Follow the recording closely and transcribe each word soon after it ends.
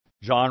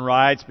John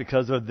writes,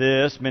 because of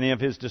this, many of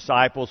his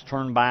disciples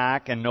turned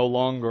back and no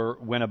longer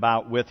went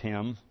about with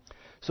him.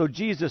 So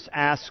Jesus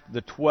asked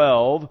the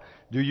 12,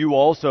 "Do you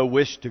also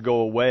wish to go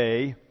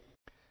away?"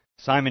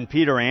 Simon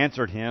Peter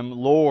answered him,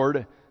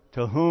 "Lord,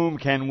 to whom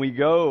can we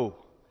go?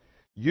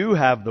 You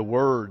have the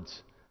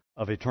words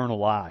of eternal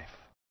life.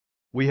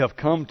 We have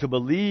come to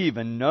believe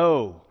and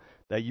know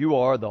that you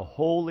are the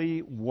Holy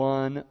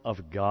One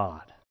of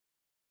God."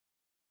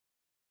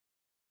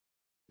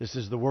 This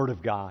is the Word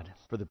of God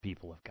for the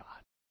people of God.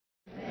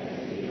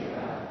 Thanks be to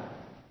God.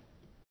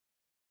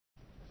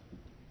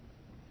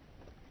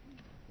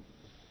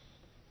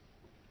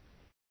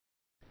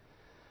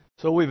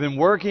 So we've been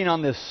working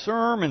on this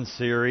sermon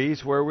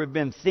series where we've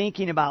been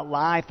thinking about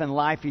life and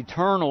life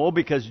eternal,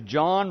 because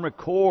John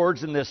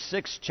records in this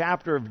 6th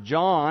chapter of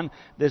John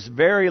this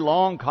very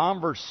long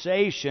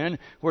conversation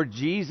where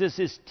Jesus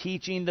is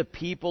teaching the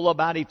people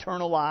about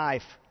eternal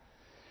life.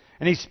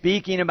 And he's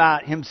speaking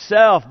about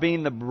himself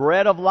being the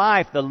bread of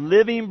life, the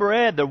living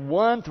bread, the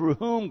one through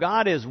whom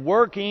God is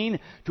working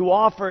to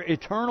offer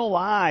eternal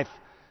life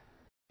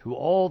to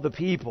all the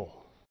people.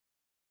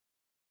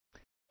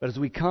 But as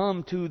we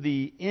come to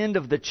the end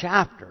of the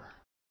chapter,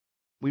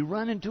 we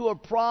run into a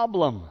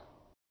problem.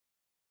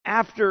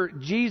 After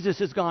Jesus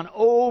has gone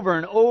over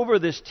and over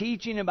this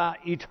teaching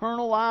about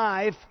eternal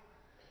life,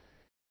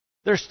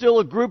 there's still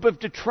a group of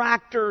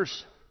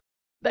detractors.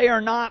 They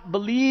are not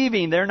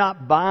believing, they're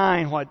not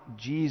buying what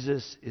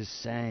Jesus is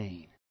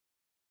saying.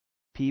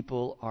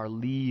 People are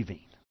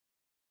leaving.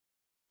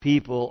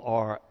 People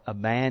are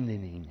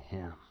abandoning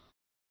Him.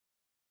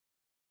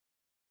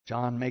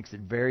 John makes it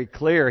very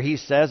clear. He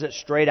says it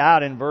straight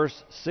out in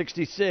verse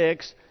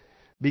 66.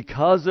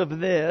 Because of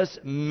this,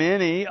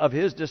 many of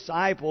His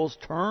disciples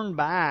turned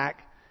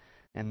back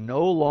and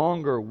no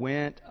longer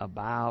went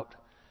about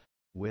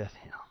with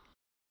Him.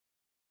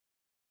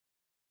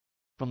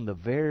 From the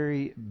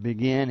very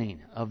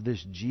beginning of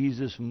this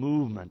Jesus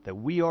movement that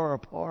we are a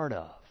part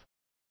of,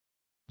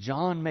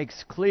 John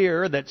makes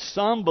clear that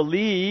some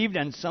believed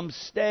and some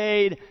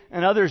stayed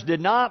and others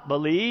did not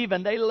believe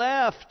and they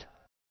left.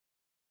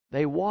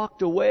 They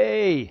walked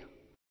away.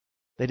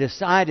 They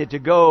decided to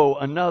go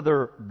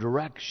another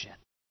direction.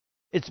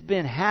 It's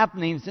been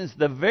happening since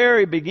the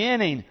very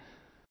beginning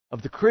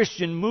of the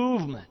Christian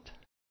movement.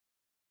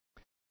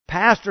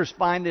 Pastors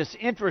find this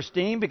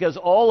interesting because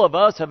all of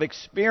us have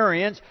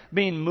experienced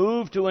being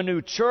moved to a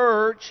new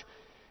church,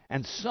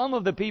 and some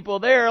of the people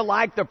there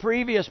liked the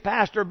previous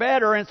pastor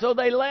better, and so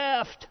they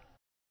left.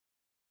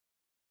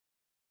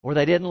 Or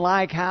they didn't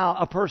like how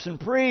a person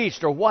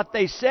preached or what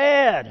they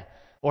said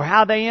or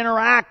how they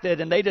interacted,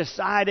 and they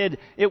decided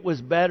it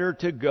was better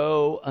to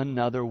go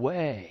another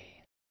way.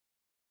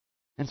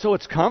 And so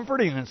it's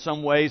comforting in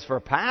some ways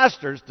for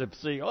pastors to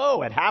see,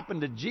 oh, it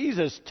happened to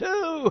Jesus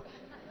too.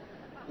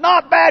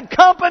 Not bad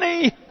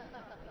company.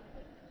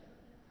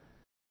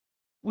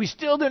 We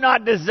still do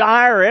not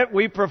desire it.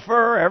 We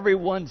prefer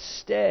everyone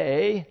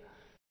stay.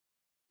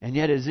 And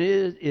yet it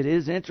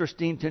is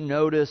interesting to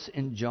notice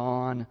in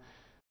John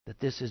that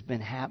this has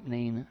been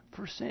happening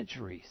for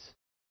centuries.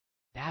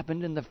 It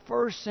happened in the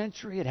 1st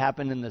century. It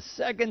happened in the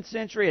 2nd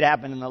century. It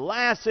happened in the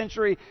last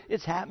century.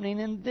 It's happening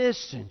in this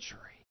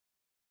century.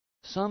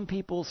 Some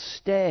people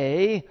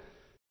stay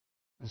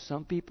and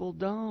some people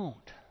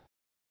don't.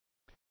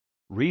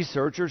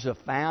 Researchers have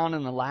found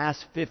in the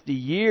last 50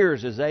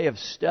 years, as they have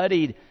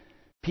studied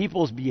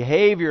people's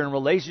behavior in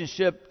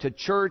relationship to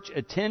church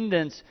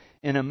attendance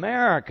in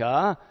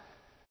America,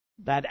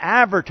 that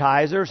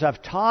advertisers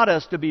have taught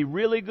us to be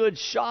really good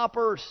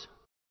shoppers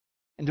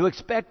and to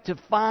expect to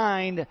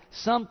find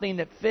something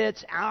that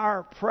fits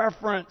our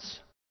preference.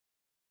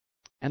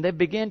 And they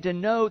begin to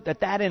note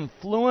that that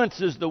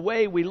influences the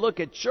way we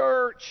look at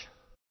church.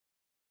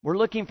 We're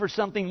looking for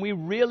something we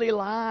really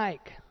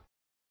like.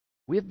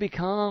 We've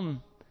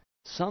become,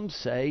 some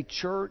say,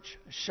 church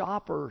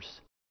shoppers,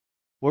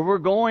 where we're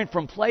going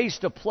from place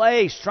to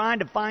place trying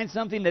to find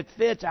something that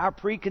fits our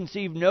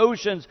preconceived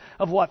notions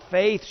of what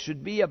faith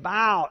should be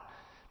about,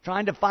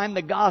 trying to find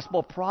the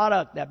gospel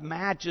product that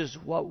matches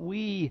what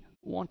we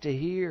want to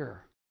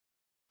hear.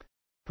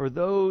 For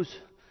those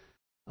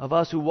of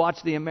us who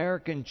watch the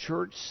American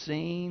church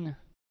scene,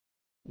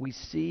 we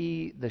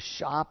see the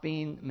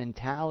shopping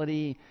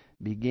mentality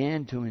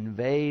begin to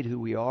invade who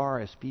we are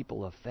as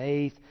people of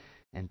faith,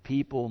 and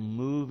people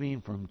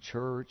moving from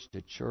church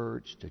to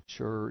church to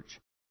church,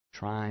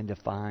 trying to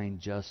find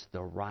just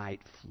the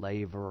right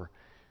flavor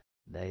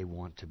they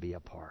want to be a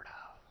part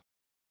of.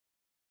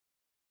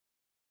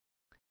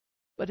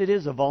 But it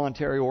is a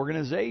voluntary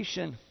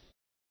organization.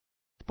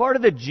 It's part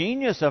of the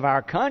genius of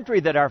our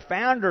country that our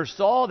founders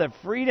saw that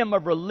freedom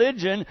of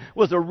religion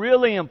was a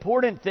really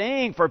important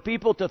thing for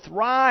people to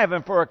thrive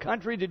and for a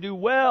country to do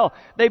well.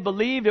 They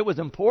believed it was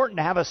important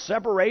to have a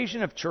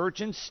separation of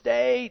church and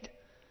state.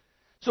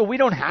 So we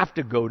don't have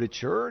to go to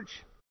church.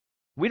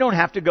 We don't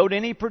have to go to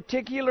any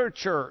particular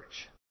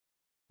church.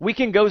 We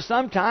can go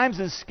sometimes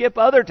and skip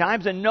other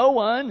times, and no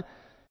one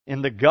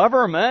in the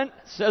government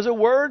says a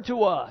word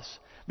to us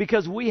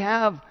because we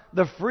have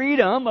the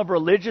freedom of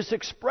religious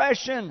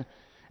expression.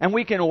 And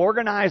we can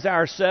organize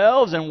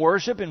ourselves and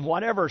worship in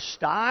whatever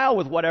style,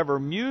 with whatever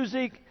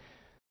music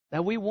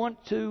that we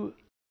want to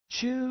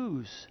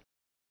choose.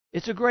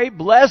 It's a great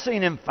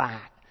blessing, in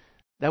fact,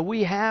 that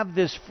we have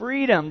this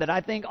freedom that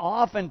I think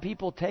often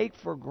people take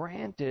for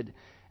granted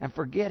and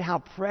forget how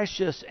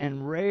precious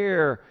and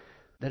rare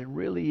that it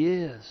really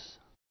is.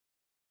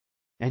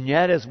 And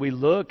yet, as we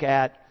look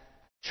at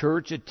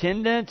church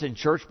attendance and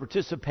church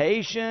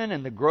participation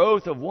and the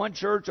growth of one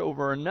church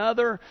over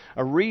another,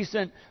 a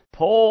recent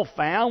poll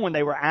found when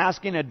they were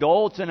asking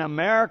adults in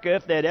America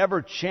if they'd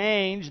ever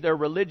changed their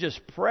religious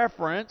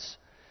preference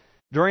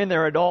during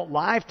their adult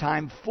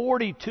lifetime,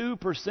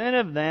 42%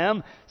 of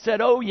them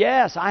said, "Oh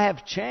yes, I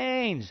have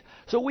changed."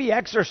 So we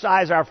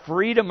exercise our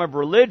freedom of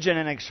religion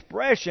and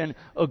expression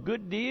a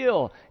good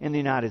deal in the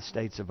United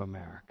States of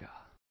America.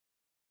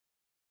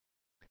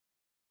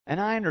 And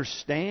I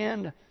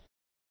understand,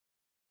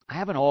 I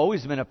haven't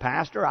always been a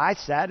pastor. I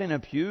sat in a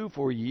pew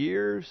for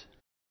years.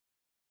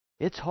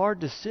 It's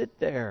hard to sit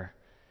there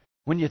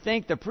when you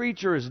think the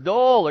preacher is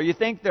dull, or you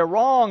think they're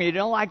wrong, you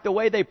don't like the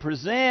way they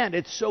present.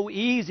 It's so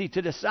easy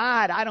to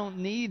decide, I don't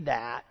need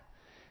that,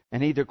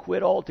 and either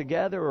quit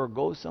altogether or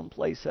go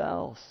someplace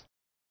else.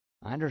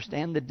 I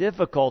understand the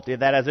difficulty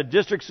of that. As a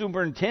district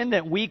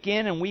superintendent, week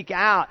in and week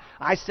out,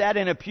 I sat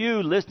in a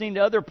pew listening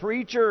to other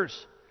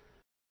preachers.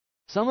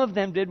 Some of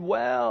them did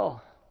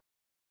well.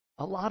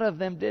 A lot of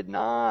them did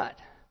not.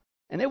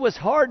 And it was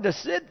hard to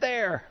sit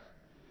there.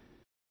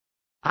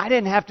 I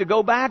didn't have to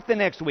go back the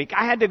next week.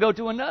 I had to go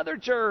to another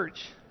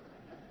church.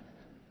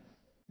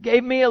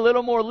 Gave me a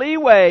little more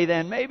leeway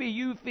than maybe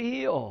you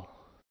feel.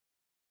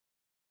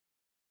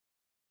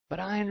 But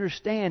I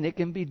understand it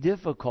can be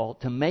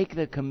difficult to make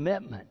the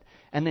commitment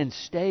and then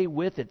stay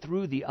with it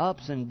through the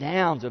ups and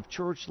downs of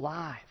church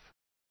life.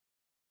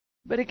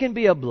 But it can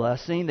be a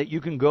blessing that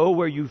you can go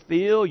where you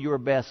feel you're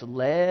best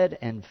led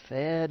and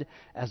fed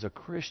as a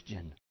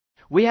Christian.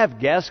 We have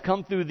guests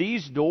come through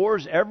these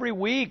doors every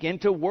week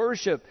into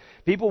worship,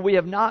 people we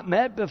have not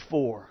met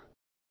before,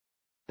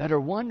 that are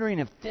wondering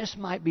if this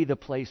might be the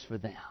place for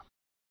them.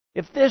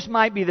 If this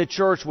might be the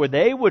church where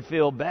they would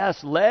feel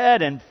best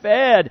led and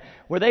fed,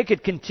 where they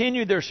could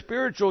continue their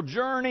spiritual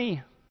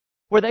journey,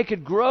 where they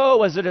could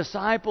grow as a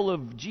disciple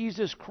of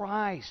Jesus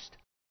Christ.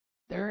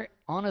 They're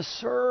on a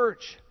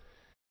search,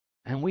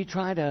 and we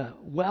try to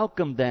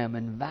welcome them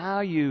and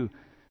value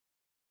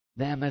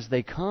them as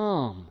they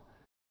come,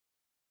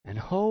 and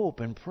hope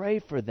and pray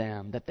for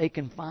them that they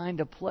can find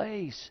a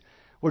place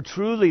where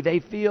truly they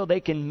feel they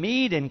can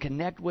meet and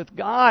connect with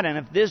God. And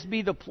if this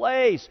be the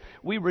place,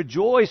 we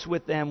rejoice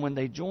with them when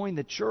they join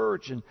the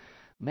church and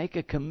make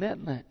a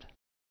commitment.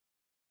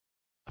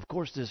 Of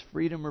course, this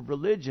freedom of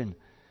religion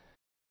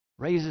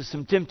raises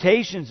some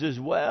temptations as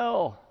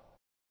well.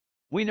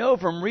 We know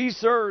from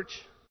research,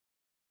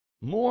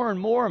 more and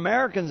more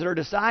Americans are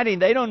deciding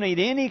they don't need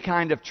any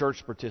kind of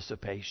church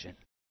participation.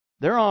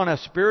 They're on a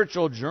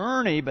spiritual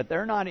journey, but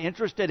they're not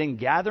interested in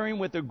gathering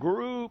with a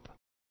group.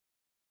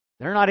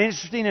 They're not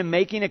interested in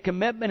making a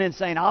commitment and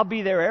saying, I'll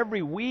be there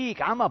every week.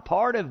 I'm a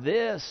part of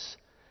this.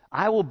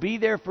 I will be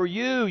there for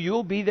you.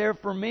 You'll be there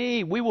for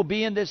me. We will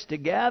be in this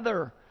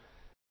together.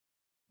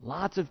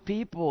 Lots of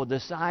people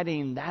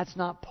deciding that's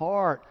not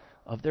part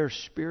of their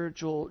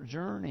spiritual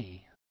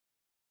journey.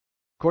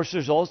 Of course,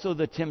 there's also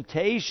the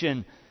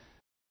temptation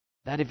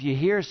that if you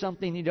hear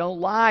something you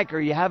don't like, or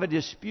you have a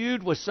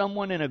dispute with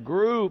someone in a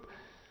group,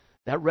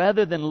 that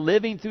rather than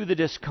living through the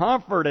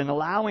discomfort and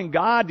allowing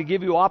God to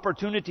give you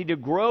opportunity to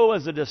grow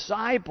as a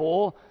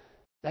disciple,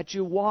 that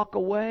you walk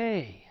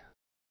away.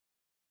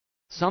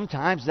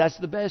 Sometimes that's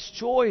the best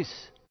choice.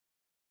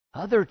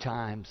 Other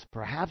times,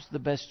 perhaps the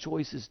best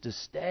choice is to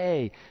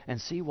stay and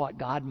see what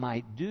God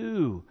might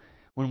do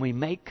when we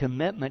make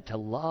commitment to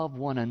love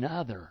one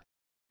another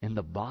in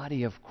the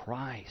body of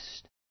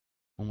Christ,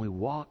 when we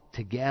walk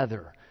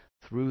together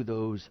through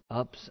those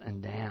ups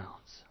and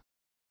downs.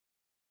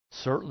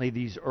 Certainly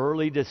these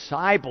early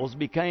disciples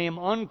became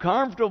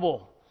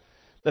uncomfortable.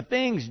 The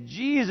things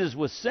Jesus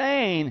was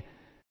saying,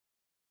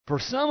 for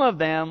some of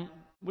them,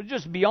 were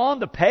just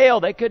beyond the pale.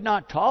 They could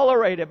not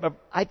tolerate it. But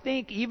I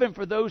think even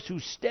for those who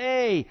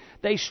stay,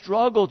 they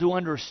struggle to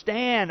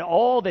understand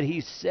all that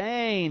He's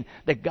saying,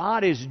 that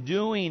God is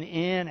doing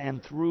in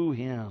and through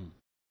Him.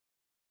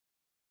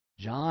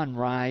 John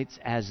writes,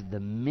 as the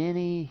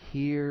many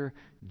hear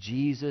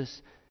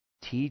Jesus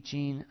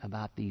teaching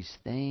about these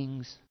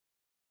things,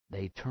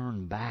 they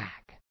turn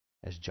back,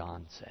 as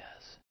John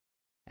says,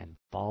 and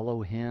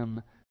follow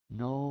Him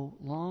no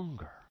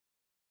longer.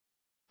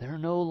 They're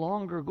no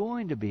longer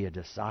going to be a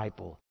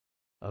disciple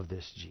of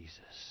this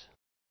Jesus.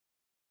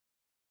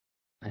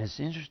 And it's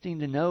interesting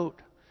to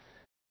note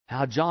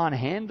how John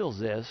handles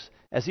this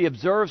as he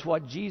observes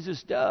what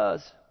Jesus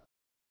does.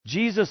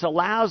 Jesus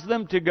allows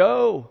them to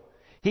go.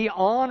 He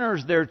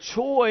honors their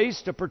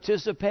choice to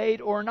participate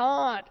or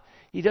not.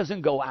 He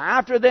doesn't go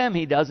after them.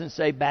 He doesn't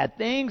say bad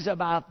things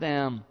about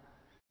them.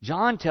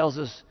 John tells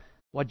us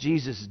what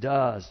Jesus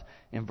does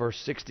in verse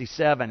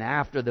 67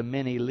 after the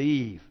many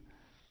leave.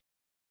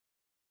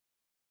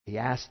 He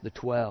asked the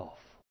 12,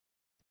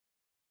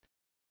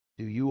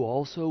 Do you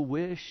also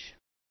wish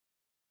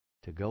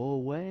to go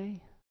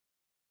away?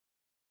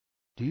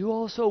 Do you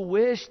also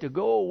wish to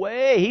go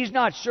away? He's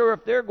not sure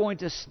if they're going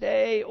to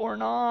stay or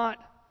not.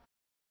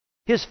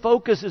 His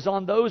focus is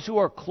on those who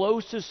are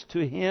closest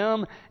to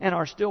Him and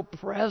are still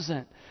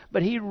present.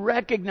 But He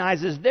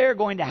recognizes they're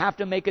going to have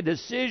to make a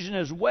decision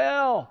as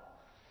well.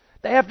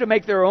 They have to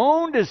make their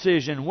own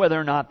decision whether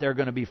or not they're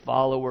going to be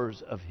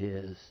followers of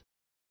His.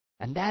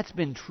 And that's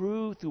been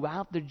true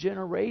throughout the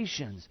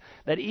generations.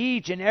 That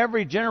each and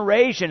every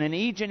generation and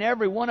each and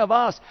every one of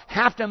us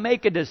have to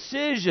make a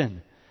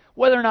decision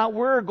whether or not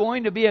we're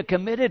going to be a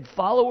committed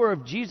follower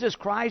of Jesus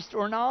Christ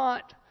or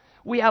not.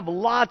 We have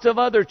lots of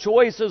other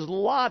choices,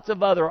 lots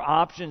of other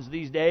options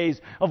these days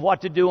of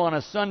what to do on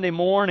a Sunday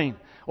morning,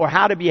 or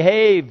how to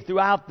behave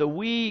throughout the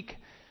week,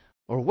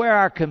 or where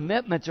our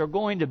commitments are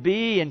going to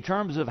be in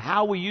terms of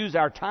how we use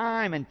our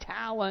time and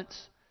talents.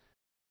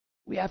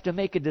 We have to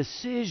make a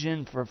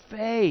decision for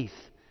faith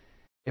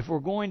if we're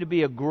going to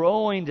be a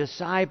growing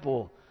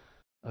disciple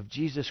of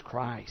Jesus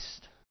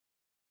Christ.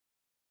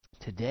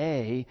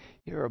 Today,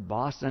 here at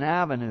Boston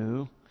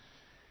Avenue,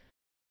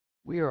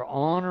 we are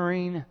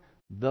honoring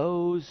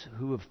those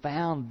who have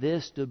found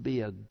this to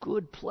be a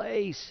good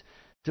place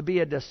to be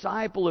a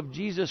disciple of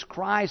Jesus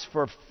Christ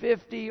for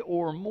 50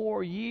 or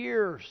more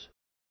years.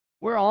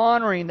 We're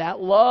honoring that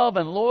love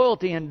and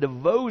loyalty and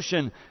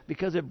devotion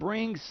because it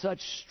brings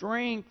such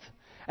strength.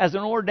 As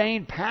an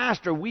ordained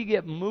pastor, we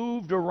get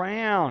moved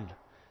around.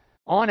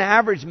 On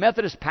average,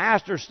 Methodist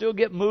pastors still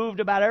get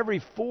moved about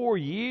every 4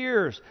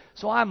 years.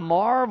 So I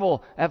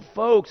marvel at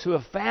folks who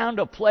have found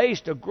a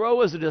place to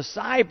grow as a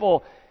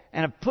disciple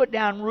and have put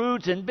down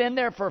roots and been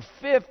there for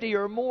 50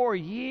 or more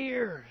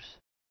years.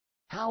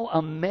 How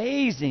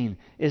amazing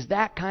is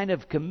that kind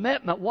of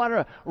commitment? What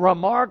a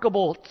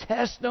remarkable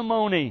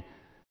testimony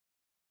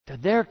to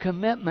their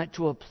commitment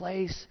to a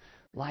place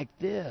like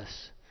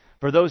this.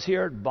 For those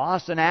here at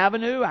Boston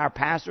Avenue, our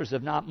pastors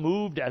have not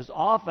moved as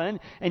often,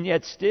 and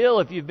yet still,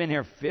 if you've been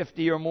here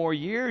 50 or more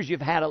years,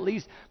 you've had at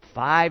least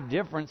 5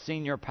 different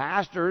senior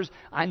pastors.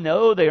 I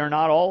know they are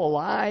not all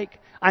alike.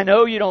 I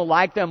know you don't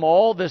like them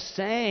all the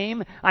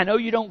same. I know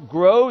you don't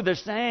grow the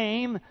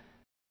same.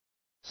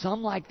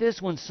 Some like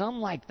this one,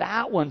 some like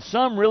that one.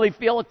 Some really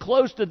feel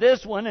close to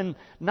this one and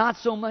not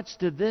so much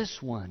to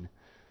this one.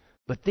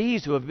 But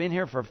these who have been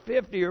here for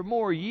 50 or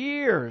more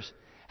years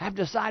have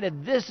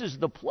decided this is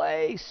the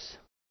place.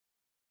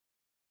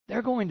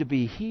 They're going to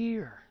be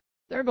here.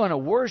 They're going to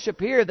worship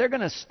here. They're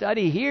going to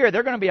study here.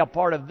 They're going to be a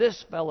part of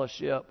this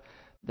fellowship.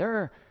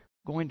 They're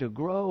going to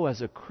grow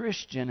as a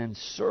Christian and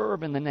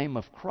serve in the name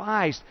of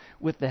Christ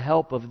with the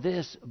help of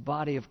this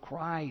body of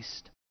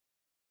Christ.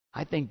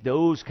 I think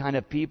those kind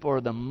of people are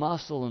the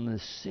muscle and the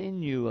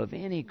sinew of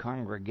any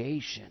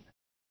congregation,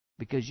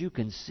 because you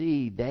can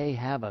see they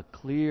have a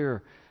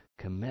clear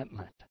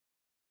commitment.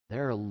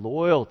 Their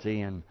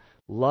loyalty and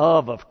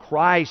love of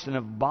Christ and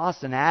of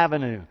Boston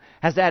Avenue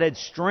has added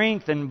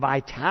strength and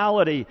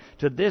vitality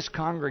to this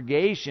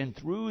congregation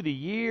through the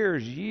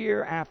years,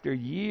 year after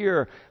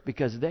year,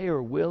 because they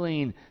are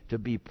willing to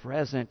be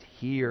present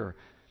here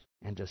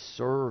and to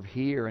serve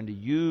here and to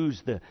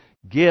use the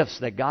gifts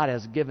that God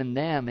has given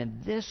them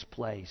in this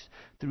place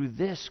through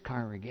this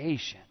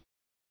congregation.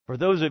 For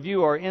those of you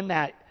who are in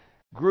that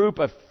group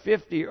of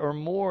 50 or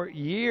more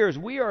years,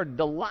 we are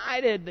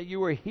delighted that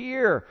you are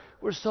here.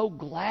 We're so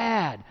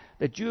glad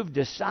that you've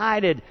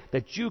decided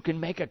that you can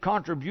make a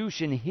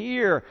contribution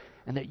here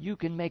and that you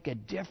can make a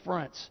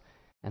difference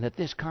and that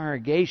this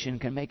congregation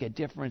can make a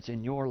difference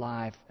in your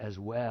life as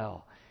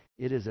well.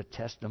 It is a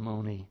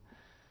testimony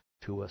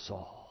to us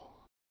all.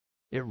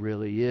 It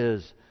really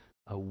is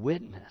a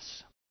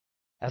witness.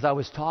 As I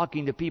was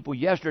talking to people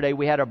yesterday,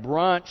 we had a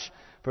brunch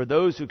for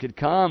those who could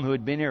come who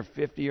had been here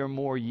 50 or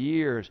more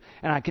years.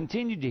 And I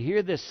continued to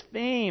hear this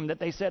theme that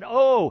they said,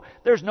 oh,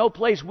 there's no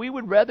place we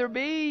would rather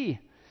be.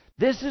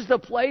 This is the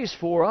place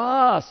for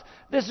us.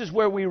 This is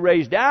where we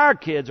raised our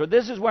kids, or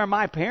this is where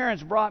my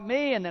parents brought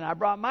me, and then I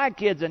brought my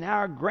kids, and now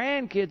our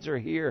grandkids are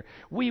here.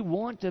 We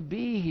want to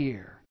be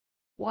here.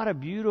 What a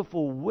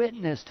beautiful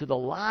witness to the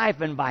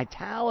life and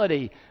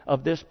vitality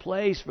of this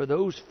place for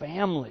those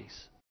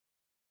families.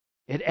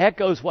 It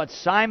echoes what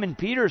Simon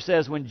Peter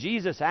says when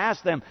Jesus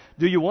asked them,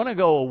 do you want to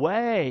go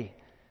away?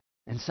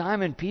 And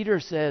Simon Peter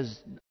says,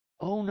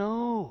 oh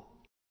no,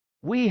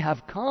 we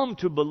have come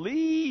to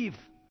believe.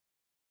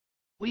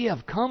 We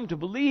have come to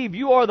believe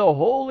you are the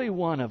Holy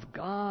One of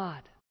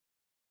God.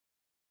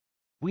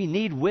 We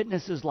need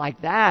witnesses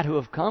like that who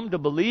have come to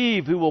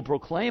believe, who will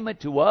proclaim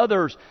it to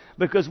others,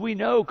 because we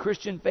know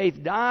Christian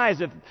faith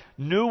dies if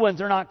new ones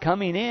are not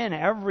coming in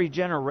every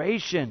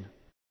generation.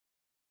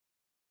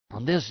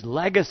 On this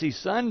Legacy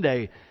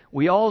Sunday,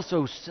 we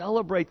also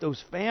celebrate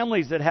those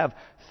families that have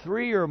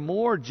 3 or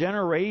more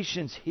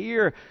generations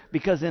here,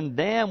 because in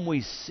them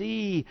we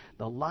see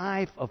the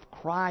life of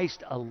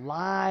Christ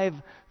alive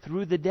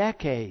through the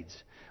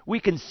decades. We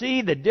can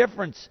see the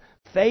difference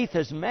faith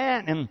has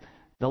meant in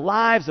the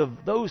lives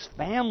of those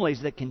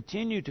families that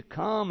continue to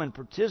come and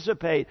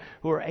participate,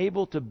 who are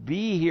able to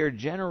be here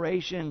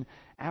generation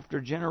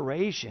after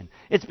generation.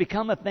 It's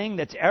become a thing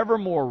that's ever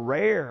more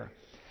rare.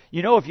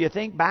 You know, if you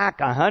think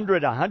back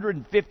 100,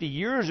 150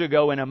 years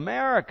ago in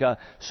America,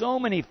 so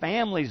many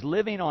families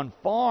living on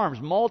farms,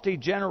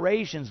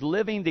 multi-generations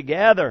living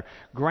together,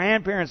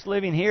 grandparents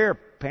living here,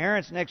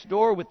 parents next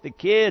door with the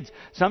kids,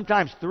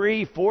 sometimes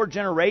 3, 4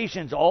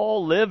 generations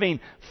all living,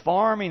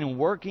 farming and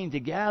working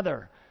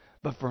together.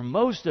 But for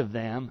most of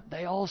them,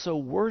 they also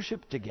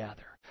worshiped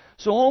together.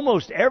 So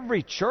almost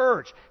every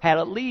church had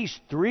at least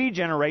 3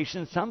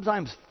 generations,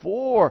 sometimes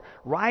 4,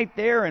 right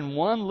there in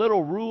one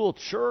little rural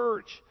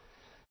church.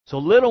 So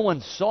little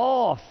ones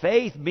saw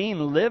faith being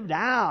lived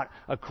out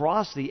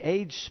across the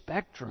age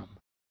spectrum.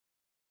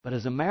 But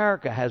as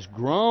America has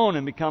grown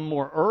and become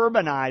more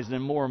urbanized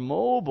and more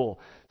mobile,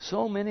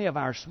 so many of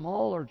our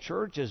smaller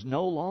churches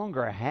no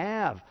longer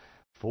have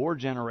 4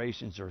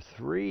 generations or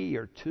 3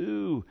 or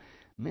 2.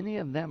 Many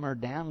of them are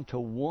down to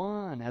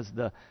 1 as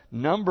the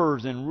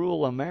numbers in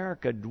rural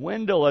America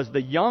dwindle, as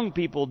the young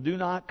people do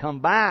not come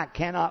back,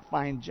 cannot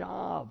find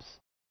jobs.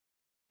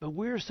 But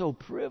we're so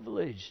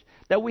privileged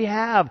that we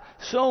have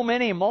so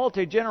many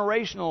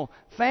multi-generational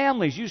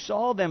families. You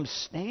saw them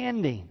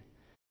standing.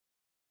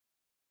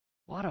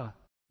 What a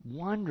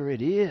wonder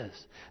it is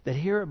that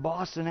here at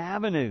Boston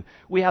Avenue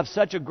we have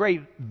such a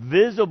great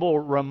visible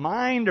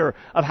reminder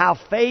of how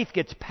faith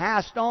gets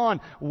passed on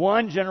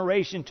one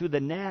generation to the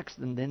next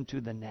and then to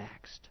the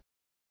next.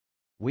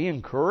 We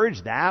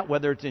encourage that,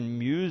 whether it's in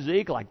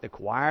music like the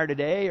choir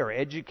today, or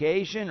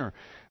education, or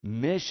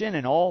mission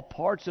in all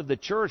parts of the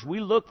church. We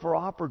look for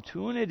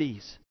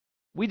opportunities.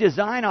 We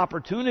design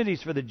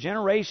opportunities for the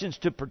generations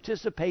to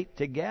participate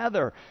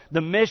together.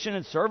 The mission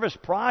and service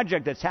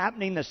project that's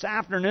happening this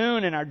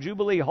afternoon in our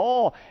Jubilee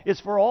Hall is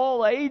for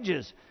all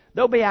ages.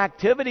 There'll be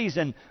activities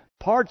and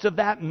parts of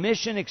that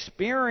mission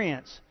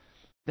experience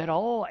that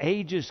all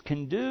ages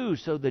can do,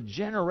 so the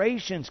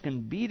generations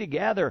can be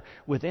together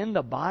within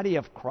the body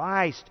of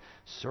Christ,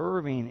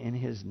 serving in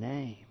His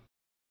name.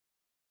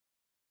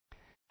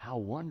 How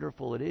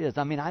wonderful it is.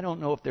 I mean, I don't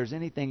know if there's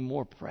anything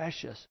more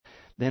precious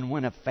than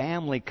when a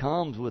family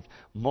comes with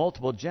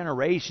multiple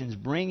generations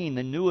bringing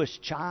the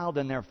newest child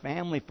in their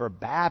family for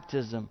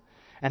baptism,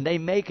 and they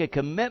make a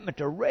commitment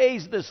to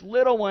raise this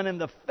little one in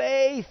the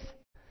faith.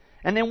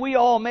 And then we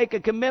all make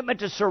a commitment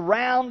to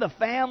surround the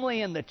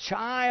family and the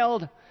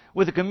child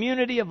with a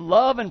community of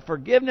love and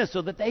forgiveness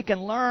so that they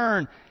can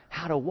learn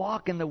how to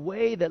walk in the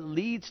way that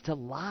leads to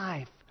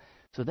life.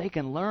 So they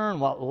can learn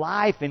what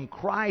life in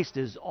Christ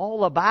is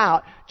all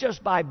about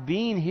just by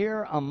being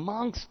here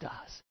amongst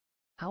us.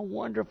 How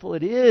wonderful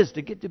it is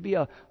to get to be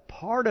a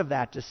part of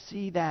that, to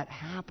see that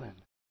happen.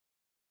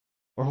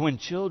 Or when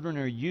children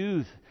or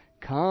youth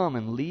come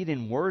and lead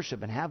in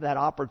worship and have that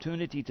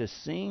opportunity to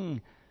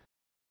sing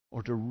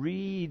or to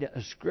read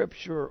a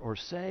scripture or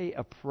say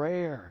a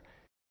prayer,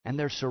 and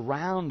they're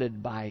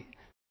surrounded by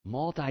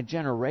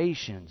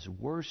multi-generations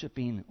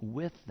worshiping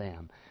with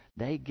them,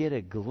 they get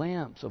a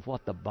glimpse of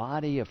what the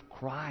body of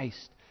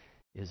Christ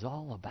is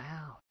all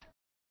about.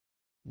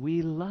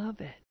 We love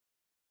it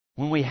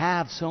when we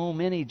have so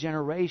many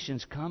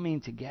generations coming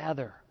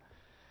together.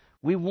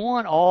 We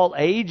want all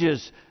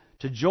ages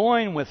to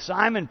join with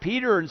Simon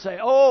Peter and say,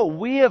 "Oh,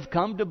 we have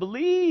come to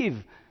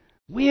believe.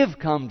 We have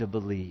come to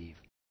believe."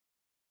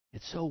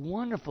 It's so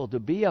wonderful to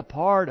be a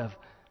part of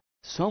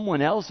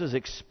someone else's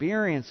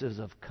experiences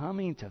of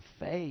coming to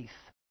faith.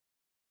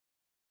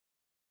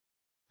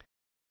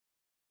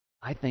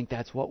 I think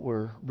that's what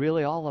we're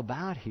really all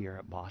about here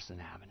at Boston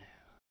Avenue,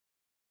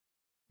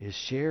 is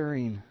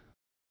sharing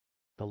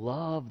the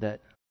love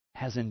that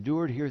has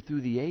endured here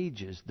through the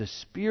ages, the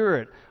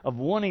spirit of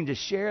wanting to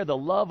share the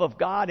love of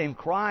God in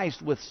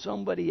Christ with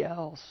somebody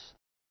else.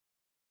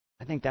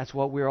 I think that's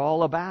what we're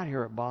all about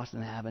here at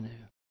Boston Avenue,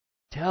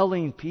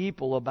 telling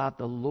people about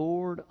the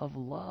Lord of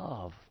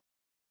love.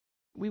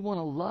 We want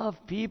to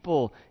love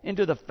people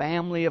into the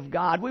family of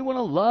God. We want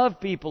to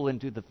love people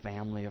into the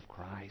family of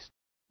Christ.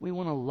 We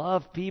want to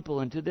love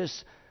people into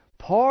this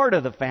part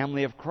of the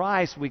family of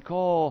Christ we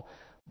call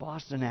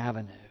Boston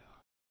Avenue.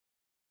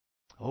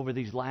 Over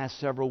these last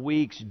several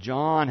weeks,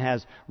 John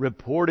has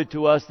reported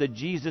to us that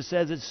Jesus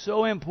says it's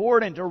so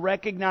important to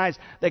recognize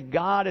that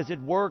God is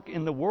at work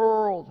in the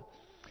world.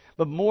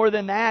 But more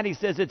than that, he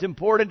says it's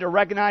important to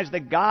recognize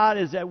that God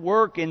is at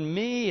work in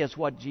me, is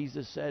what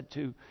Jesus said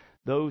to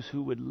those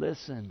who would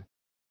listen.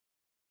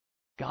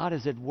 God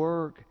is at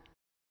work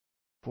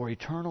for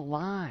eternal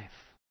life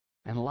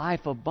and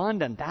life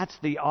abundant. That's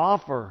the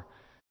offer,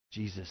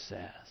 Jesus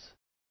says.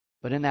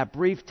 But in that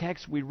brief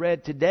text we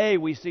read today,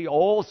 we see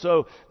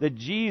also that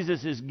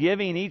Jesus is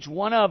giving each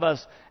one of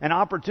us an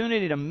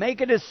opportunity to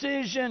make a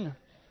decision,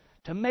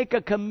 to make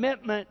a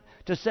commitment,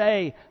 to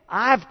say,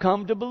 "I've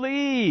come to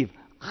believe.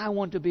 I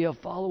want to be a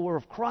follower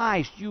of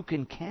Christ. You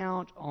can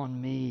count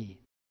on me."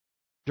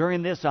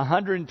 During this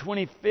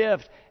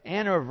 125th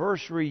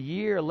anniversary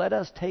year, let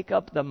us take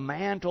up the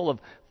mantle of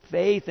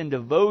faith and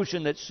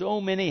devotion that so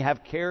many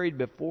have carried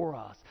before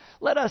us.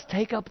 Let us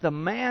take up the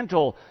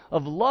mantle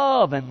of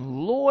love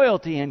and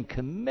loyalty and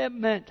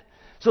commitment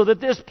so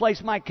that this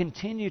place might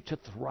continue to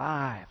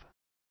thrive.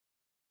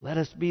 Let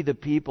us be the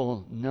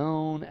people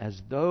known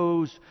as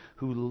those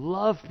who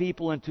love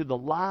people into the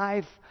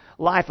life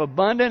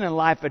abundant and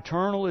life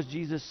eternal, as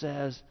Jesus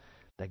says,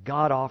 that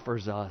God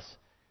offers us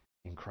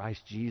in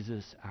Christ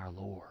Jesus our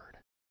Lord.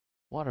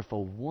 What a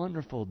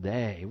wonderful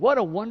day. What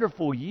a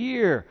wonderful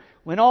year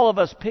when all of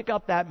us pick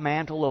up that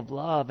mantle of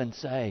love and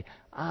say,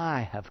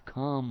 I have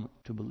come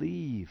to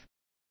believe.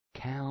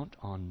 Count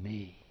on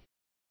me.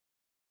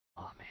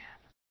 Amen.